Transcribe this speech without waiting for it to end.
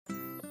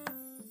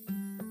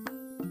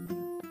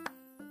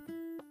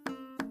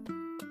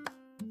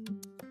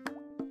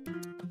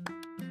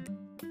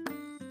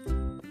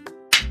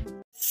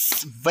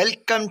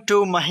Welcome to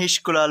Mahesh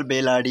Kulal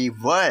Beladi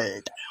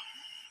world.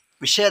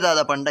 ವಿಷಯದಾದ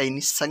ಪಂಡ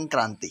ಇನ್ನು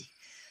Sankranti.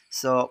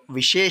 So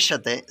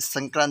ವಿಶೇಷತೆ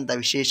ಸಂಕ್ರಾಂತ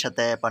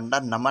ವಿಶೇಷತೆ ಪಂಡ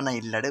ನಮನ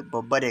ಇಲ್ಲಡು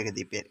ಬೊಬ್ಬರಿಯಾಗ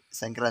ದೀಪೇರು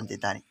ಸಂಕ್ರಾಂತಿ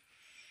ತಾನಿ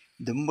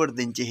ದುಂಬುಡು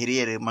ದಿಂಚಿ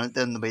ಹಿರಿಯರು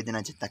ಮಲ್ತೊಂದು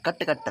ಬೈದಿನ ಚಿತ್ತ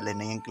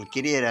ಕಟ್ಟಲೇನೆ ಎಂಕಲ್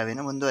ಕಿರಿಯರು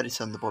ಅವೇನು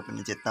ಮುಂದುವರಿಸೊಂದು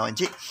ಪೋಪಿನ ಚಿತ್ತ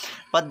ಒಂಜಿ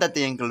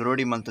ಪದ್ಧತಿ ಎಂಕಲ್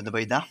ರೂಢಿ ಮಲ್ತೊಂದು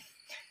ಬೈದ.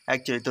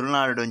 ಆ್ಯಕ್ಚುಲಿ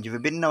ತುಳುನಾಡು ಒಂಜಿ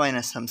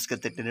ವಿಭಿನ್ನವಾದ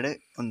ಸಂಸ್ಕೃತಿ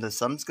ಒಂದು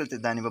ಸಂಸ್ಕೃತಿ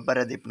ದಾನಿ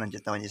ಬೊಬ್ಬರಿಯ ದೀಪಿನ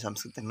ಚಿತ್ತ ಒಂಜಿ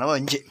ಸಂಸ್ಕೃತಿ ನಾವು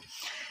ಒಂಜಿ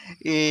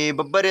ಈ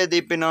ಬೊಬ್ಬರಿಯ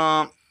ದೀಪಿನ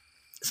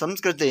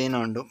ಸಂಸ್ಕೃತಿ ಏನೋ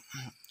ಉಂಡು.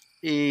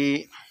 ಈ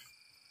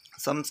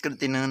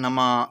ಸಂಸ್ಕೃತಿನ ನಮ್ಮ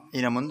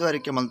ಇನ್ನು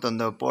ಮುಂದುವರಿಕೆ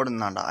ಮಲ್ತೊಂದು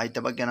ಪೋಡುನಾಂಡ ಐತ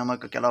ಬಗ್ಗೆ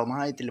ನಮಕ್ ಕೆಲವು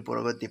ಮಾಹಿತಿಲಿ ಪೂರ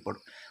ಗೊತ್ತಿಪ್ಪಡು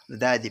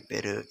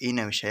ದಾದಿಪ್ಪೇರು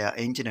ಈನ ವಿಷಯ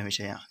ಎಂಚಿನ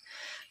ವಿಷಯ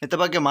ಇತ್ತ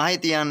ಬಗ್ಗೆ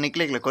ಮಾಹಿತಿ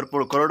ನಿಕ್ಲಿಕ್ಲೆ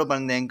ಕೊರಡು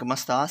ಬಂದೆ ಎಂಕ್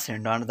ಮಸ್ತ್ ಆಸೆ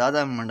ಉಂಡು. ಆಂಡ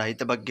ದಾದ ಮಂಡ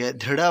ಐತ ಬಗ್ಗೆ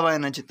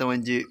ದೃಢವಾಯನ ಚಿತ್ತ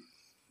ಒಂಜಿ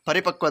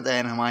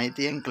ಪರಿಪಕ್ವತೆಯನ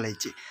ಮಾಹಿತಿ ಎಂಕ್ಲ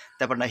ಹೆಚ್ಚಿ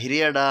ತಪಂಡ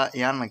ಹಿರಿಯಡ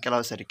ಯಾನ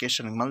ಕೆಲವು ಸರಿ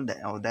ಕ್ವೆಶ್ಚನ್ಗೆ ಮಲ್ದೆ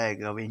ಅವು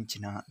ದಾಯಗ ಅವು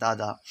ಎಂಚಿನ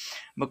ದಾದ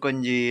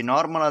ಬೊಕ್ಕೊಂಜಿ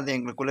ನಾರ್ಮಲ್ ಆದ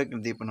ಎಂಕ್ಲ ಕುಲಕ್ಕೆ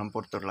ದೀಪ ನಮ್ಮ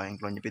ಪೊರ್ತುಡ್ಲ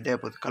ಎಂಕ್ಲ ಒಂಜಿ ಪಿದೇ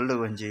ಪೊತ್ತು ಕಲ್ಲು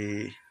ಒಂಜಿ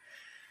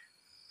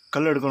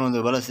ಕಲ್ಲು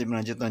ಹಿಡ್ಕೊಂಡು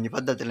ಬಲಸಿನ ಚಿತ್ತ ಒಂಜಿ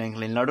ಪದ್ಧತಿ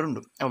ಎಂಕ್ಲ ಇಲ್ಲಿ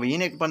ನಡುಂಡು ಅವು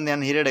ಈನೆಕ್ ಬಂದು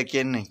ನಾನು ಹಿರಿಯಡಕ್ಕೆ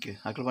ಏನೆಕ್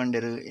ಅಕ್ಲು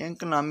ಬಂಡೇರು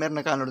ಎಂಕ್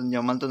ಅಮ್ಮೇರ್ನ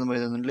ಕಾಲು ಮಲ್ತೊಂದು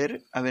ಬೈದೊಂದುಲೇರು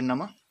ಅವೇನು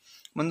ನಮ್ಮ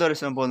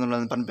ಮುಂದುವರಿಸೋ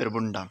ಪೋದು ಪನ್ಪೇರು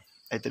ಬುಂಡ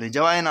ಆಯ್ತು.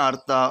 ನಿಜವಾಯಿನ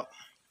ಅರ್ಥ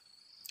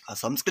ಆ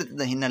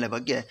ಸಂಸ್ಕೃತಿದ ಹಿನ್ನೆಲೆ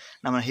ಬಗ್ಗೆ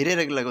ನಮ್ಮ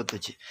ಹಿರಿಯರಿಗೆಲ್ಲ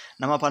ಗೊತ್ತುಚ್ಚಿ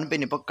ನಮ್ಮ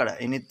ಪನ್ಪಿನಿ ಪೊಕ್ಕಡ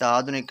ಇನ್ನಿತ್ತ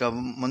ಆಧುನಿಕ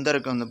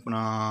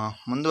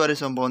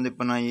ಮುಂದುವರಿಸುವ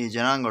ಒಂದಿಪ್ಪನ ಈ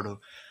ಜನಾಂಗಡು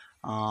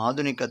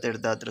ಆಧುನಿಕತೆ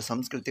ಹಿಡ್ದ ಹತ್ರ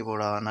ಸಂಸ್ಕೃತಿ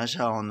ಕೂಡ ನಾಶ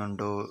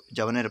ಒಂದುಂಟು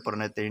ಜವನೇರ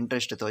ಪುರನೈತೆ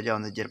ಇಂಟ್ರೆಸ್ಟ್ ತೋಜ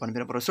ಒಂದಿಜ್ಜೇರು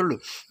ಪನ್ಪಿನ ಪುರ ಸುಳ್ಳು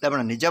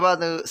ತಪಂಡ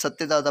ನಿಜವಾದ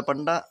ಸತ್ಯದಾದ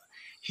ಪಂಡ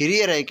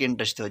ಹಿರಿಯರ ಐಕೆ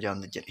ಇಂಟ್ರೆಸ್ಟ್ ತೋಜ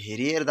ಒಂದಿಜ್ಜೇರು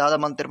ಹಿರಿಯರು ದಾದ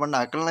ಮಂತಿರ್ ಪಂಡ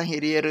ಅಕಲ್ನ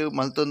ಹಿರಿಯರು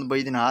ಮಲ್ತೊಂದು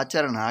ಬೈದಿನ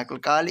ಆಚರಣೆ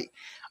ಆಕಲ್ ಖಾಲಿ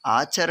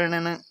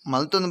ಆಚರಣೆನ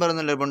ಮಲ್ತೊಂದು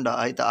ಬರೋದಿಲ್ಲ ಬಂಡ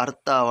ಆಯ್ತು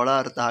ಅರ್ಥ ಒಳ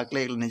ಅರ್ಥ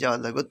ಹಾಕ್ಲೇ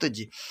ನಿಜವಾದ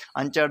ಗೊತ್ತುಜ್ಜಿ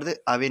ಅಂಚಾಡ್ದು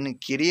ಅವೇನು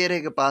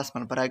ಕಿರಿಯರಿಗೆ ಪಾಸ್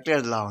ಮಾಡ್ಪಾರ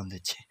ಹಾಕ್ಲೇರ್ಲ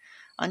ಒಂದಿಚ್ಚಿ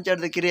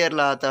ಅಂಚಾಡ್ದು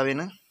ಕಿರಿಯರ್ಲ ಆತ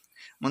ಅವೇನು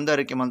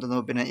ಮುಂದುವರಿಕೆ ಮಲ್ತೊಂದು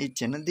ಒಪ್ಪಿನ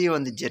ಇಚ್ಛೆನ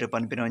ಒಂದಿಜ್ಜೇರು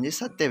ಪನ್ಪಿನ ಒಂಜಿ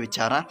ಸತ್ಯ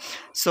ವಿಚಾರ.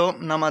 ಸೊ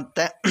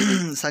ನಮ್ಮತ್ತೆ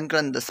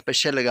ಸಂಕ್ರಾಂತಿ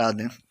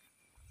ಸ್ಪೆಷಲ್ಗಾದ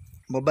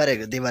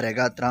ಬೊಬ್ಬರೆಗೆ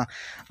ದಿವರೆಗೆ ಹತ್ರ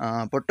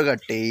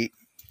ಪೊಟ್ಟುಗಟ್ಟಿ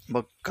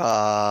ಬೊಕ್ಕ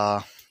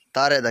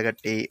ತಾರೆದ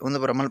ಗಟ್ಟಿ ಒಂದು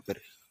ಪುರ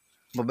ಮಲ್ಪೆರು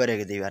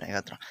ಬೊಬ್ಬರೆಗೆ ದಿವರೆಗೆ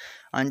ಹತ್ರ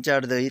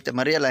ಅಂಚಾಡ್ದು ಈತ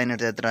ಮರಿಯಲ್ಲ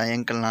ಏನಿರ್ತದೆ ಹತ್ರ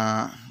ಎಂಕಲ್ನ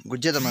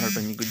ಗುಜ್ಜದ ಮರಟು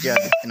ಒಂಜಿ ಗುಜ್ಜೆ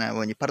ಆದಿತ್ತಿನ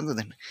ಒಂಜಿ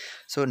ಪರ್ದದಂಡು.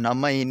 ಸೊ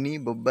ನಮ್ಮ ಇನ್ನಿ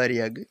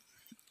ಬೊಬ್ಬರಿಯಾಗ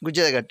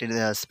ಗುಜ್ಜದ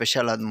ಗಟ್ಟಿದ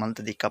ಸ್ಪೆಷಲ್ ಆದ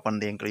ಮಲ್ತದ ಇಕ್ಕ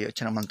ಪಂದು ಎಂಕಲು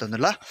ಯೋಚನೆ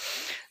ಮಲ್ತೊಂದಿಲ್ಲ.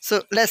 ಸೊ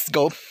ಲೆಟ್ಸ್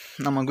ಗೋ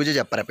ನಮ್ಮ ಗುಜ್ಜೆ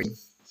ಜಪ್ಪರ ಪಿ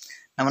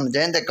ನಮ್ಮ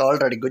ಜಯಂತಕ್ಕ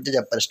ಆಲ್ರೆಡಿ ಗುಜ್ಜೆ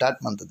ಜಪ್ಪರ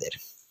ಸ್ಟಾರ್ಟ್ ಮಾಡ್ತಿದ್ದೇವೆ.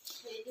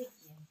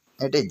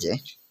 ಎಟಿಜ್ಜೆ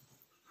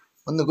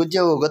ಒಂದು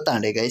ಗುಜ್ಜೆ ಹೂವು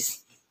ಗೊತ್ತಾಂಡೆ ಗೈಸ್,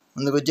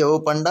 ಒಂದು ಗುಜ್ಜೆ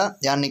ಹೂವು ಪಂಡ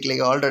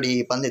ಯಾನಿಕ್ಲಿಗೆ ಆಲ್ರೆಡಿ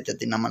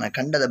ಪಂದಿತ್ತತಿ ನಮ್ಮನ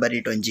ಖಂಡದ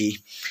ಬರೀಟ್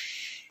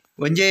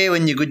ಒಂಜೇ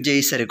ಒಂಜಿ ಗುಜ್ಜೆ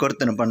ಈ ಸರಿ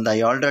ಕೊಡ್ತೇನೆ ಪಂಡ. ಐ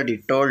ಆಲ್ರೆಡಿ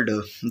ಟೋಲ್ಡ್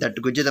ದಟ್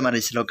ಗುಜ್ಜದ ಮರ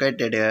ಇಸ್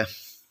ಲೊಕೇಟೆಡ್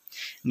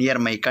ನಿಯರ್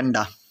ಮೈ ಕಂಡ,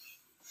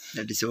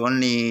 ದಟ್ ಇಸ್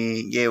ಓನ್ಲಿ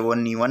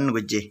ಒನ್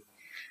ಗುಜ್ಜೆ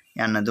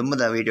ಯಾನ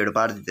ದುಮ್ಮದ ವೀಡಿಯೋಡು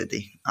ಪಾಡ್ದಿತ್ತೈತಿ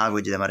ಆ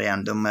ಗುಜ್ಜದ ಮರ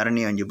ಯಾನು ದುಮ್ಮ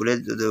ಅರಣಿ ಒಂಜಿ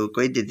ಬುಲೆದು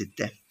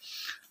ಕೊಯ್ದಿದ್ದಿತ್ತೆ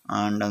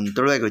ಆಂಡ್ ಒಂದು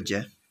ತುಳುವೆ ಗುಜ್ಜೆ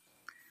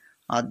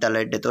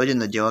ಅದೆಲ್ಲ ಎಡ್ಡೆ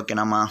ತೋಜಿಂದುಜ್ಜೆ. ಓಕೆ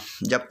ನಮ್ಮ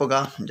ಜಪ್ಪುಗ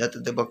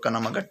ಜತ್ತದ ಬೊಕ್ಕ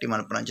ನಮ್ಮ ಗಟ್ಟಿ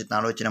ಮಲ್ಪನ ಅಂಚಿತ್ತು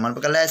ಆಲೋಚನೆ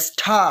ಮಲ್ಪಕ ಲೆಟ್ಸ್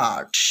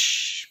ಸ್ಟಾರ್ಟ್.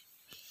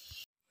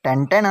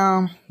 ಟೆಂಟೆನ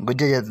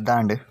ಗುಜ್ಜೆ ಜತ್ತ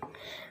ದಾಂಡು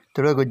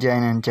ತುಳುವೆ ಗುಜ್ಜೆ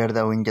ಆಯ್ನ ಅಂಚಾಡ್ದ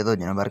ಇಂಚೆ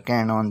ತೋಜುಂಡು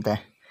ಬರ್ಕೇಣು ಅಂತ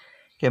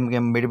ಕೆಂಪು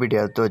ಬಿಡಿ ಬಿಡಿ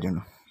ಅದು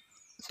ತೋಜುಂಡು.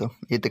 ಸೊ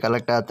ಈತ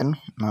ಕಲೆಕ್ಟ್ ಆತನು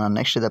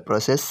next the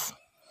process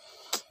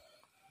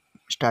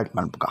start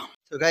ಮಲ್ಪಕ.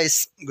 So guys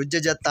ಗುಜ್ಜೆ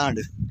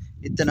ಜತ್ತಾಂಡು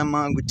ಇತ್ತು ನಮ್ಮ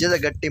ಗುಜ್ಜದ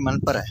ಗಟ್ಟಿ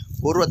ಮಲ್ಪರೆ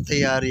ಪೂರ್ವ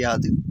ತಯಾರಿ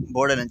ಆದು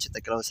ಬೋರ್ಡನಂಚಿತ್ತ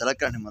ಕೆಲವು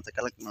ಸಲಕರಣೆ ಮತ್ತು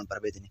ಕಲೆಕ್ಟ್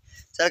ಮಲ್ಪರೆ ಬೈದಿನಿ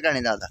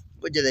ಸಲಕರಣೆದಾದ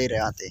ಗುಜ್ಜದ ಇರೆ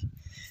ಆತೆ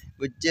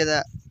ಗುಜ್ಜದ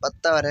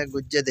ಪತ್ತವರೆ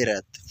ಗುಜ್ಜದ ಇರೆ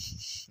ಆತು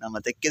ನಮ್ಮ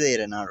ತೆಕ್ಕಿದ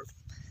ಇರೆ ನಾಡು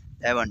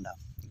ದೇವಂಡ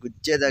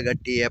ಗುಜ್ಜದ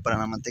ಗಟ್ಟಿ ಏಪರ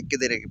ನಮ್ಮ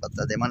ತೆಕ್ಕಿದ ಇರೆಗೆ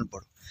ಪತ್ತದೆ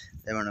ಮಲ್ಪಡು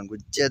ದೇವಂಡ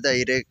ಗುಜ್ಜದ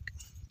ಇರೆ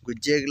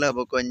ಗುಜ್ಜೆಗ್ಲ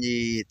ಬೊಕೊಂಜಿ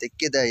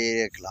ತೆಕ್ಕಿದ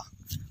ಇರೆಗ್ಲ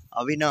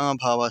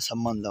ಅವಿನಾಭಾವ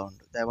ಸಂಬಂಧ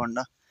ಉಂಟು ದೇವಂಡ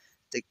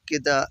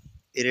ತೆಕ್ಕಿದ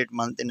ಇರೇಟ್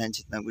ಮಲ್ತಿನ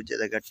ಅಂಚಿತ್ನ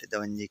ಗುಜ್ಜದ ಗಟ್ಟಿದ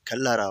ಒಂಜಿ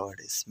ಕಲ್ಲರ್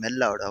ಆವಡು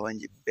ಸ್ಮೆಲ್ ಆವಡು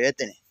ಒಂಜಿ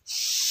ಬೇತೆನೆ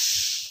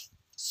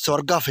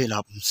ಸ್ವರ್ಗ ಫೀಲ್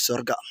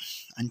ಸ್ವರ್ಗ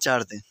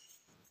ಅಂಚಾಡ್ದು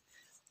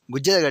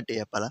ಗುಜ್ಜದ ಗಟ್ಟಿ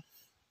ಏಪಲ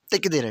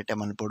ತೆಕ್ಕಿದ ಇರೇಟೆ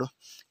ಮಲ್ಪಡು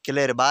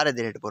ಕೆಲವರು ಬಾರದ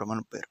ಇರೇಟ್ ಪೂರ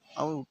ಮಲ್ಪೇರು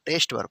ಅವು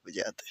ಟೇಸ್ಟ್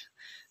ಬರ್ಪುಜಿ ಆತು.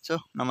 ಸೊ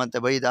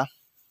ನಮ್ಮತ್ತೆ ಬೈದ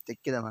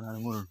ತೆಕ್ಕಿದ ಮರ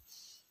ಮೂರು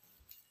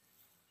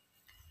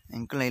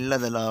ಎಂಕಲ್ನ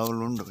ಇಲ್ಲದಲ್ಲ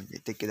ಅವಳು ಉಂಡು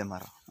ತೆಕ್ಕಿದ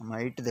ಮರ ನಮ್ಮ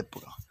ಐಟ್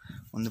ದೆಪ್ಪುಗ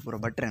ಒಂದು ಪೂರ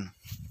ಬಟ್ರೆನು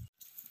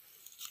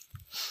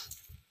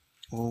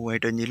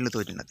ಐಟ್ ಒಂಜಿ ಇಲ್ಲು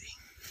ತೋಜುಂಡತಿ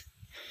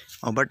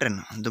ಅವು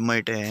ಬಟ್ರೆನು ದುಮ್ಮ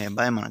ಐಟೆ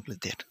ಬಾಯ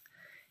ಮನಕ್ಲಿತ್ತೇರು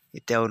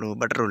ಇತ್ತೆ ಅವರು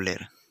ಬಟ್ರು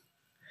ಉಳ್ಳೇರು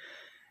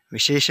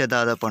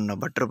ವಿಶೇಷದಾದ ಪಂಡ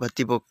ಬಟ್ರು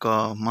ಬತ್ತಿ ಬೊಕ್ಕ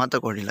ಮಾತ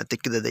ಕೊಡಿಲ್ಲ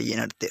ತೆಕ್ಕಿದ ದೈ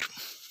ನಡ್ತೇರು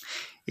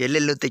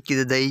ಎಲ್ಲೆಲ್ಲೂ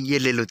ತೆಕ್ಕಿದ ದೈ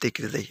ಎಲ್ಲೆಲ್ಲೂ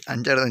ತೆಕ್ಕಿದ ದೈ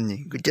ಅಂಚಾಡೊಂಜಿ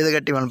ಗುಜ್ಜದ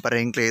ಗಟ್ಟಿ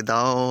ಮಲ್ಪರ ಎಂಕ್ಲೆ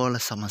ದಾಲ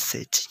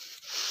ಸಮಸ್ಯೆ ಹೆಚ್ಚಿ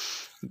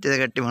ಗುಜ್ಜದ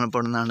ಗಟ್ಟಿ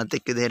ಮಲ್ಪಡು ನಾಂಡ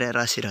ತೆಕ್ಕಿದೇರೆ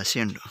ರಾಶಿ ರಾಶಿ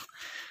ಉಂಡು.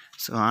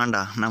 ಸೊ ಆಂಡ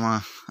ನಮ್ಮ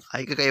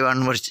ಐಕ ಕೈ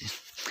ಹಣ್ಣು ಬರ್ಚಿ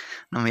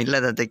ನಮ್ಮ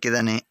ಇಲ್ಲದ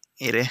ತೆಕ್ಕಿದಾನೆ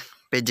ಇರೆ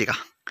ಪೆಜ್ಜಿಗ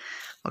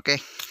ಓಕೆ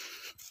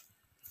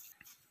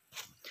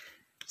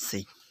ಸಿ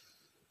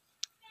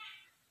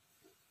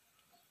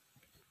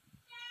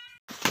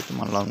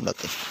ಮಲ್ಲ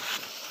ಉಂಡತೆ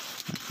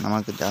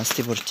ನಮಕ್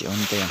ಜಾಸ್ತಿ ಬರ್ಚಿ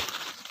ಒಂತೆ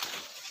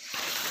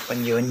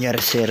ಒಂಜರ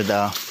ಸೇರ್ದ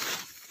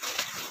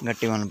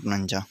ಗಟ್ಟಿ ಮಲ್ಪು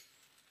ನಂಚ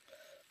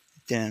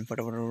ಪಟ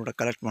ಪಟ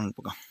collect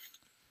ಮಲ್ಪುಗ.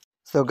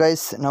 So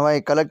guys, now I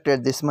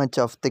collected this much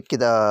of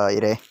tekkida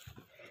ire.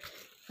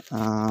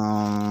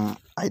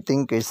 I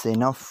think it's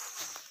enough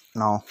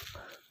now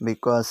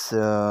because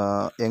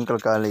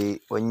ಎಂಕಲ್ ಖಾಲಿ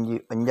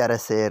ಒಂಜಾರೆ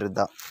ಸೇರ್ದ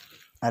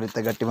ಅರಿತ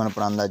ಗಟ್ಟಿ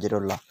ಮನಪುನ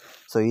ಅಂದಾಜಿರೋಲ್ಲ.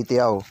 ಸೊ ಈತ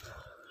ಯಾವು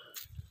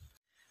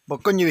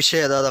ಬೊಕ್ಕೊಂಜಿ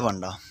ವಿಷಯ ಅದಾದ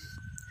ಪಂಡ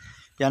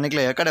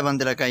ಯಾನಿಕ್ಲೆ ಎಕಡೆ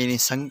ಬಂದಿರಕ ಇನಿ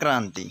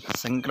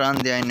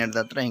ಸಂಕ್ರಾಂತಿ ಆಯ್ನ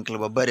ಹಿಡ್ದತ್ರ ಎಂಕ್ಲು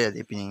ಬೊಬ್ಬರಿ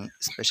ಅದೀಪಿನಿ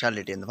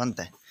ಸ್ಪೆಷಾಲಿಟಿ ಅಂತ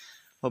ಬಂತೆ.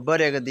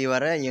 ಬೊಬ್ಬರಿಯಾಗ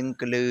ದೀವಾರ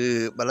ಎಂಕ್ಲು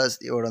ಬಲಸ್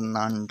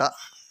ಇವಡೊಂದು ಅಂಟ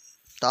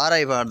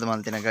ತಾರಾಯಿ ಬಾರ್ದು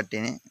ಮಲ್ತಿನ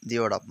ಗಟ್ಟಿನಿ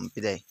ದೀವಡ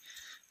ಇದೆ.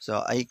 ಸೊ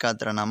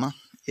ಐಕಾತ್ರ ನಮ್ಮ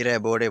ಹಿರೇ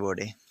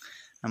ಬೋಡೆ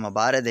ನಮ್ಮ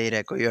ಬಾರೆದ ಹಿರೇ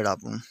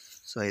ಕೊಯ್ಯೋಡಾಪು.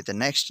 ಸೊ ಇದು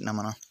ನೆಕ್ಸ್ಟ್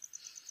ನಮ್ಮನ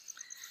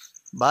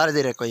ಬಾರೆದ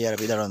ಹಿರೇ ಕೊಯ್ಯಾರ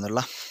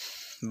ಬಿದಾಡೊಂದಿಲ್ಲ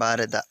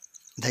ಬಾರೆದ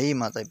ದೈ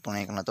ಮಾತ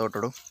ಇಪ್ಪುನ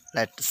ತೋಟಡು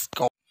let's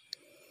go.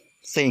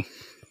 C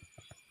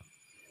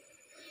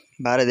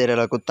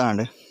ಬಾರೆದಿರೆಲ್ಲ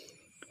ಕುತ್ತಾಂಡು.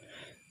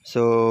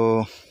 So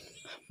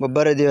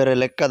ಬೊಬ್ಬರೆ ದೀವರ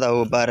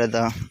ಲೆಕ್ಕದವು ಬಾರೆದ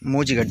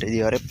ಮೂಜಿಗಟ್ಟೆ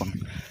ದೀವರ ಎಪ್ಪುನು.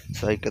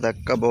 So hike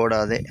ತಕ್ಕ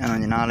ಬೋಡಾದೆ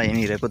ಒಂಜಿ ನಾಳೆ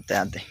ನೀರೆ ಕುತ್ತೆ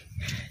ಆತೆ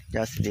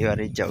ಜಾಸ್ತಿ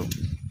ದೀವರ ಇಜ್ಜವು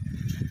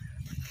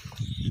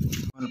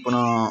ಅನ್ಪುನ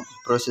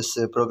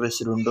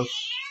ಪ್ರೋಗ್ರೆಸ್ ಉಂಡು.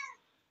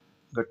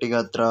 ಗಟ್ಟಿಗೆ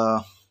ಹತ್ರ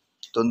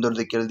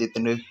ತೊಂದರೆದು ಕೆಳ್ದಿತ್ತು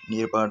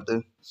ನೀರು ಪಾಡ್ದು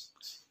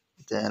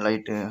ಮತ್ತು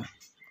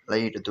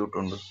ಲೈಟ್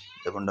ತೂಟುಂಡು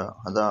ತಗೊಂಡ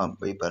ಅದ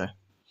ಬೈಪರೆ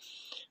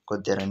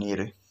ಕೊದ್ದಾರ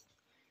ನೀರು.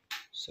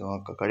 ಸೊ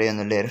ಅಕ್ಕ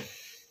ಕಡೆಯನ್ನು ಲೇರು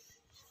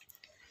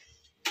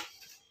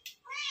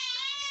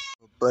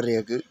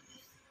ಬೊಬ್ಬರಿಯಾಗ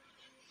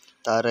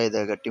ತಾರಾಯ್ದ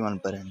ಗಟ್ಟಿ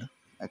ಮನ್ಪರೆಂಡು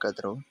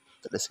ಯಾಕತ್ರ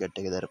ತಲಸ್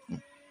ಗಟ್ಟಿಗೆ ದರಪು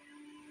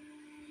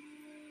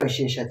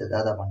ವಿಶೇಷತೆ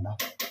ದಾದ ಪಂಡ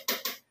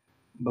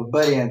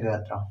ಬೊಬ್ಬರಿಯಾಗ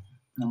ಹತ್ರ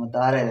ನಮ್ಮ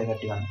ತಾರಾಯ್ದ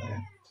ಗಟ್ಟಿ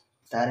ಮನ್ಪರೆಂಡು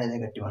ತಾರಾಯ್ದ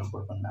ಗಟ್ಟಿ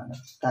ಮನ್ಪೊಡ್ಕೊಂಡಾಗ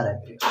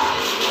ತಾರಾಯ್ದ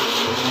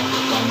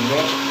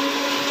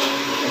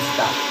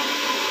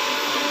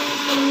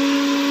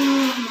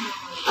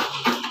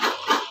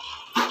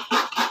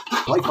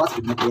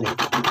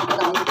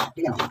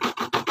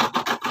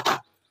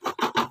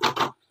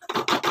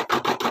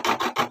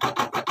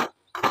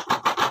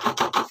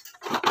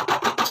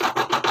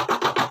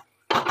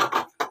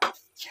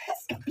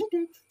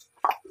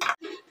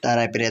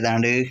ತಾರಾಯಿ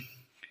ಪಿರಿಯದಾಂಡು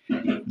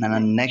ನನ್ನ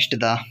ನೆಕ್ಸ್ಟ್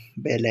ದ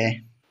ಬೇಲೆ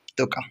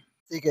ತೂಕ.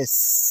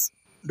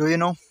 Do you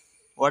know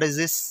what is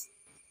this?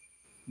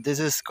 This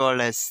is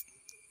called as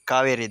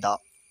ಕಾವೇರಿದ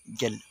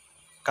ಗೆಲ್ಲು,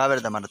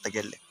 ಕಾವೇರಿದ ಮರದ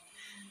ಗೆಲ್ಲೆ.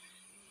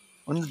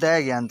 ಒಂದು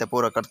ದಯಾಗೆ ಅಂತ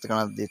ಪೂರ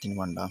ಕಟ್ತುಕೊಳ್ಳೋದು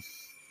ತಿನ್ಕೊಂಡ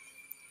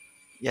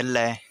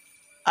ಎಲ್ಲೆ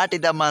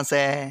ಆಟಿದ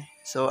ಮಾಸೆ.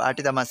 ಸೊ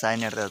ಆಟಿದ ಮಾಸೆ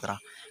ಏನು ಹೇಳ್ತದೆ ಹತ್ರ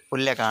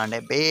ಪುಲ್ಯ ಕಾಂಡೆ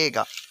ಬೇಗ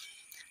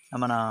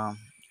ನಮ್ಮನ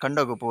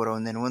ಕಂಡೋಗು ಪೂರ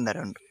ಒಂದೇನು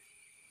ಮುಂದರೆ ಉಂಟು.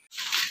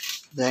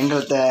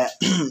 ಹೆಂಗತ್ತೆ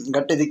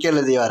ಗಟ್ಟಿ ದಿಕ್ಕೆಲ್ಲ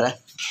ದೀವಾರೆ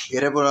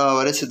ಹಿರೇ ಪೂರ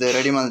ಒರೆಸಿದೆ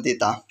ರೆಡಿ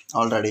ಮಲ್ತೀತ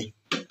ಆಲ್ರೆಡಿ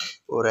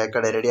ಪೂರ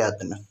ಕಡೆ ರೆಡಿ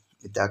ಆತನ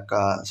ಇತ್ತೆ ಅಕ್ಕ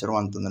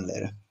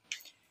ಶುರುವಂತಂದಿಲ್ಲೇರು.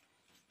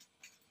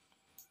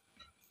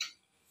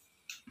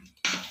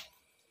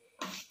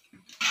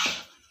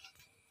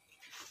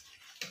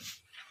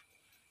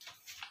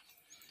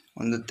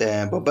 ಒಂದತ್ತೆ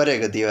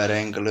ಬೊಬ್ಬರಿಯಾಗ ದೀವಾರ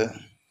ಎಂಕಲು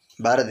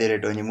ಬಾರದಿ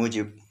ರೇಟ್ ಒಂಜಿ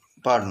ಮೂಜಿ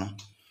ಪಾಡ್ನು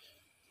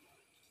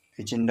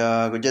ಹೆಚ್ಚಿಂದ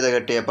ಗುಜ್ಜದ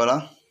ಗಟ್ಟಿ ಅಪ್ಪಲ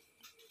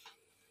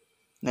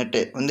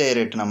ನೆಟ್ಟೆ ಒಂದೇ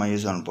ರೇಟ್ ನಮ್ಮ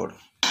ಯೂಸ್ ಅನ್ಪೋಡು.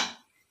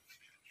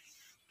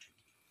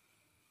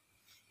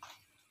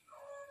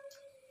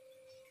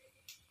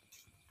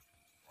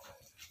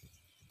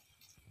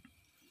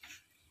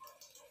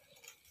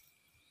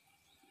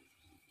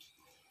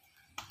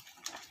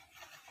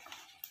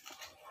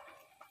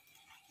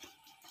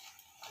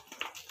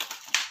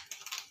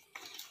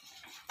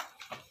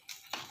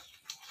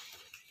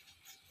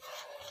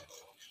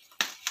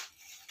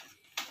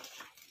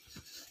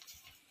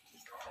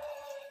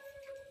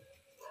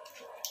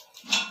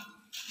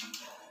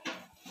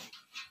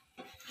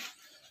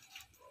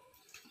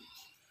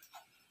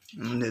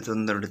 ಮುಂದೆ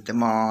ತೊಂದೊಡುತ್ತೆ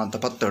ಮಾತ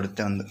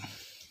ಪತ್ತೊಡುತ್ತೆ ಒಂದು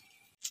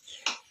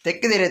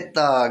ತೆಕ್ಕದಿರೆತ್ತ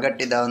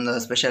ಗಟ್ಟಿದ ಒಂದು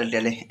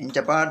ಸ್ಪೆಷಾಲಿಟಿಯಲ್ಲಿ ಇಂಚ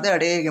ಪಾಡ್ದೆ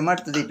ಅಡುಗೆ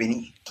ಮಾಡ್ತದೀಪಿನಿ.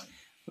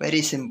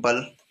 Very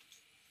simple.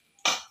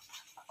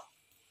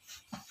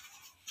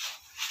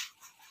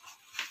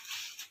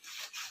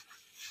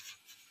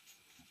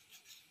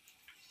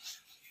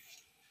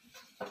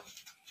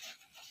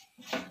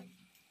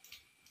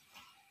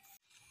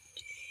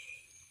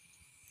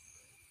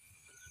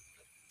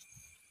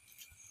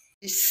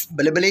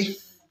 ಬಲೆ ಬಲೆ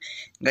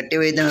ಗಟ್ಟಿ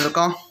ವೈದ್ಯನದಕ್ಕ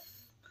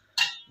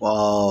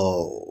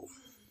ವಾವ್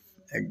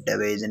ಎಡ್ಡ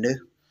ವೈದ್ಯಂಡು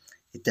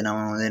ಇತ್ತು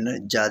ನಮ್ಮ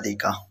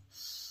ಜಾತಿಕ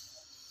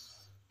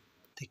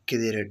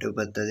ತೆಕ್ಕಿದಿರಟ್ಟು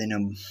ಬತ್ತದಿನ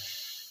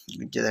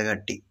ಗುಜ್ಜದ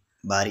ಗಟ್ಟಿ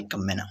ಭಾರಿ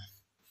ಕಮ್ಮೆನ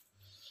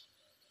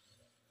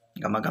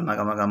ಗಮ ಗಮ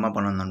ಗಮ ಗಮ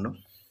ಪನೊಂದುಂಡು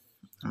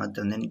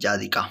ಮತ್ತೊಂದೇನು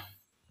ಜಾತಿಕ.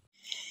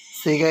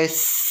 C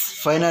guys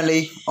finally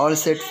all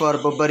set for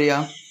ಬೊಬ್ಬರಿಯ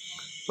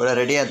ಪೂರ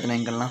ರೆಡಿ ಆಯ್ತು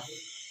ಎಂಕಲ್ನ.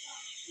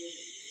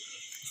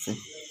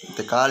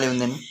 ಮತ್ತು ಖಾಲಿ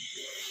ಒಂದೇನು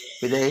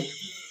ಇದೆ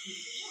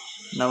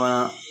ನಮ್ಮ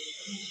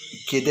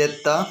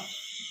ಕಿದೆತ್ತ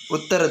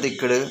ಉತ್ತರ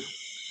ದಿಕ್ಕಡು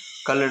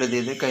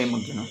ಕಲ್ಲಡಿದಿದ್ದು ಕೈ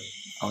ಮುಗ್ಗಿನ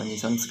ಅವನಿ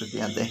ಸಂಸ್ಕೃತಿ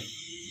ಅದೇ.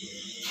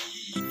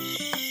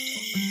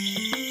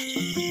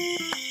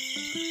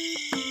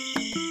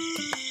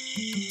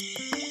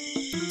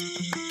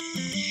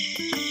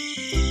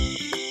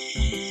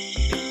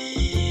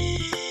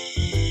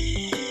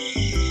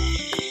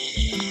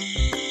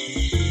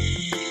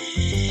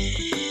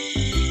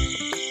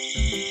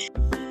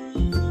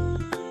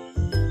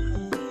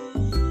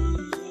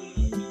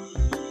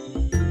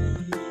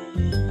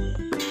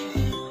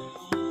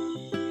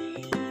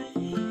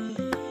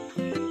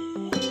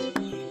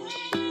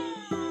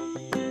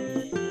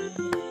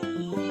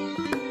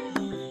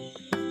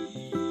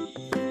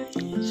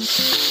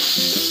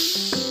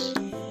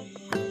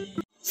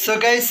 ಸೊ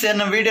ಗೈಸ್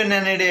ನನ್ನ ವೀಡಿಯೋ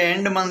ನಾನು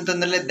ಎಂಡ್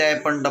ಮಂತಂದಲ್ಲೇ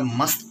ದಯಪಂಡ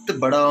ಮಸ್ತ್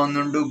ಬಡ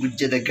ಒಂದುಂಡು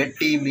ಗುಜ್ಜದ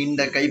ಗಟ್ಟಿ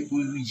ಮೀನ್ದ ಕೈಪು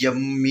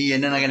ಯಮ್ಮಿ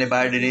ಎನ್ನನಾಗನೆ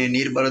ಬಾಡಿ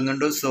ನೀರು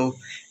ಬರೋದುಂಡು. ಸೊ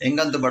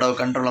ಹೆಂಗಂತೂ ಬಡವ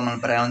ಕಂಟ್ರೋಲ್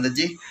ಮಲ್ಪರೆ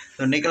ಒಂದಜ್ಜಿ.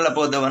 ಸೊ ನಿಕಲ್ಲ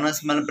ಪೋದ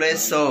ವನಸ್ ಮಲ್ಪರೆ.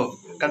 ಸೊ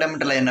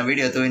ಕಡಮಟಲ ಎನ್ನ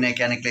ವೀಡಿಯೋ ತೂಯಿನ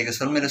ಕ್ಯಾನಿಕ್ಲಿಗೆ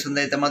ಸೊಲ್ಮೇಲೆ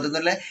ಸುಂದೈತೆ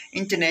ಮತ್ತೊಂದಲ್ಲೇ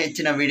ಇಂಚಿನ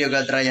ಹೆಚ್ಚಿನ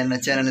ವೀಡಿಯೋಗಾತ್ರ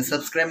ಎನ್ನ channel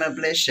subscribe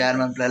ಮಲ್ಪಲೆ, share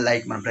ಮಲ್ಪಲೆ,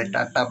 like ಮಲ್ಪಲೆ.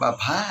 Tata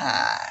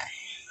ಬಾಯ್.